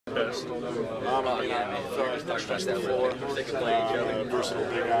guys? I feel like I've stretched the floor. Versatile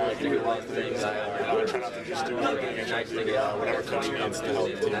big guy, can do a lot of things. I try not to just do everything and try to do whatever coach needs to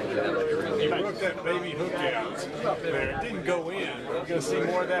help the team. You broke that baby hook out there. It didn't go in. We're going to see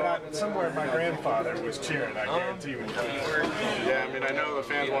more of that somewhere. My grandfather was cheering, I guarantee you. Yeah, I mean, I know the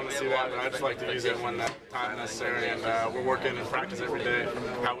fans want to see that, but I just like to use it when that time necessary. And we're working in practice every day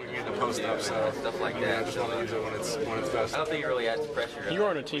how we can get the post up. So stuff like that. I just want to use it when it's best. I don't think it really adds pressure. You are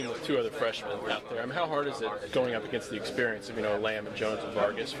on a team with two other freshmen out there. I mean, how hard is it going up against the experience of, Lamb and Jones and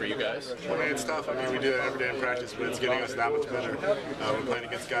Vargas for you guys? I mean, it's tough. I mean, we do it every day in practice, but it's getting us that much better. We're playing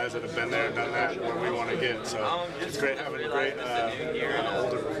against guys that have been there and done that where we want to get. So it's great having great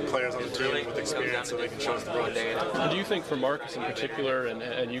older players on the team with experience so they can show us the ropes. And do you think for Marcus in particular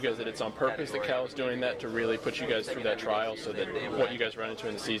and you guys that it's on purpose that Cal is doing that to really put you guys through that trial so that what you guys run into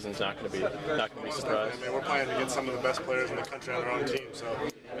in the season is not going to be surprised? I mean, we're playing against some of the best players in the country on their own team, so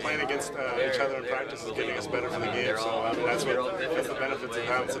playing against each other in practice is getting us better for the game. So I mean, that's the benefits of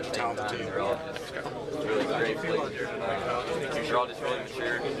having such a talented team. Really great players. You're all just really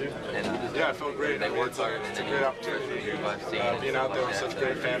mature. And yeah, I feel great. It's a great opportunity. Being out there with such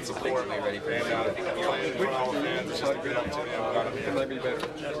great fan support and playing in front of all the fans, it's just a great opportunity.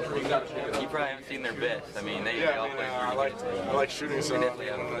 You probably haven't seen their best. I mean, I like shooting, so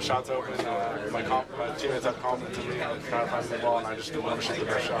when the shot's open, my teammates have confidence in me and try to find the ball, and I just want to shoot the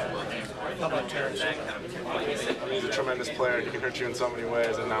best shot. How about Terrence? He's a tremendous player. He can hurt you in so many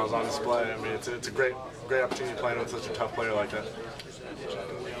ways, and now he's on display. I mean, it's a great opportunity playing with such a tough player like that.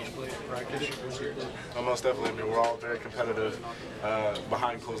 Well, most definitely. I mean, we're all very competitive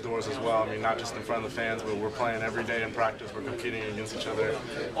behind closed doors as well. I mean, not just in front of the fans, but we're playing every day in practice. We're competing against each other.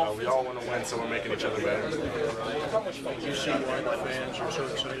 We all want to win, so we're making each other better. How much fun do you see why the fans are so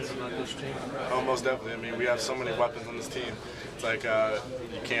excited about this team? Oh, most definitely. I mean, we have so many weapons on this team. It's like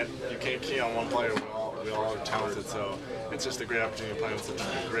you can't key on one player. We all are talented, so it's just a great opportunity to play with such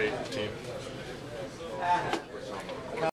a great team.